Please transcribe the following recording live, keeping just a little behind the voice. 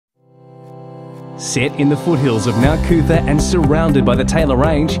Set in the foothills of Mount Cootha and surrounded by the Taylor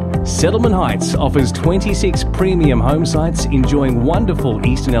Range, Settlement Heights offers 26 premium home sites enjoying wonderful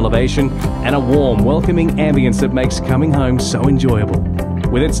eastern elevation and a warm, welcoming ambience that makes coming home so enjoyable.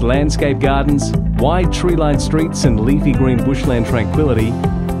 With its landscape gardens, wide tree-lined streets and leafy green bushland tranquility,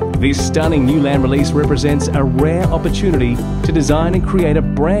 this stunning new land release represents a rare opportunity to design and create a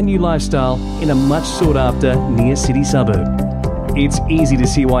brand new lifestyle in a much sought after near city suburb. It's easy to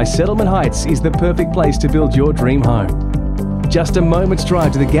see why Settlement Heights is the perfect place to build your dream home. Just a moment's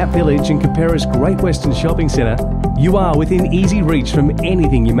drive to the Gap Village and Capera's Great Western Shopping Centre, you are within easy reach from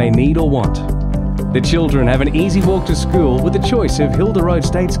anything you may need or want. The children have an easy walk to school with the choice of Hilda Road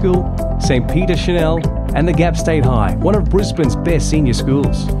State School, St Peter Chanel and the Gap State High, one of Brisbane's best senior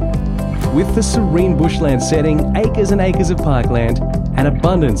schools. With the serene bushland setting, acres and acres of parkland, and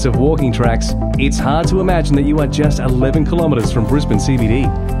abundance of walking tracks, it's hard to imagine that you are just 11 kilometres from Brisbane CBD.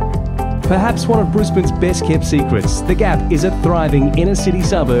 Perhaps one of Brisbane's best kept secrets, the Gap is a thriving inner city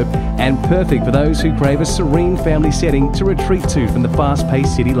suburb and perfect for those who crave a serene family setting to retreat to from the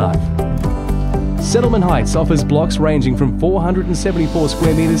fast-paced city life. Settlement Heights offers blocks ranging from 474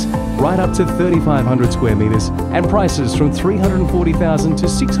 square metres right up to 3,500 square metres and prices from $340,000 to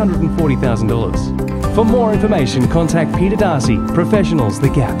 $640,000. For more information, contact Peter Darcy, Professionals The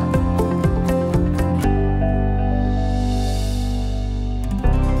Gap.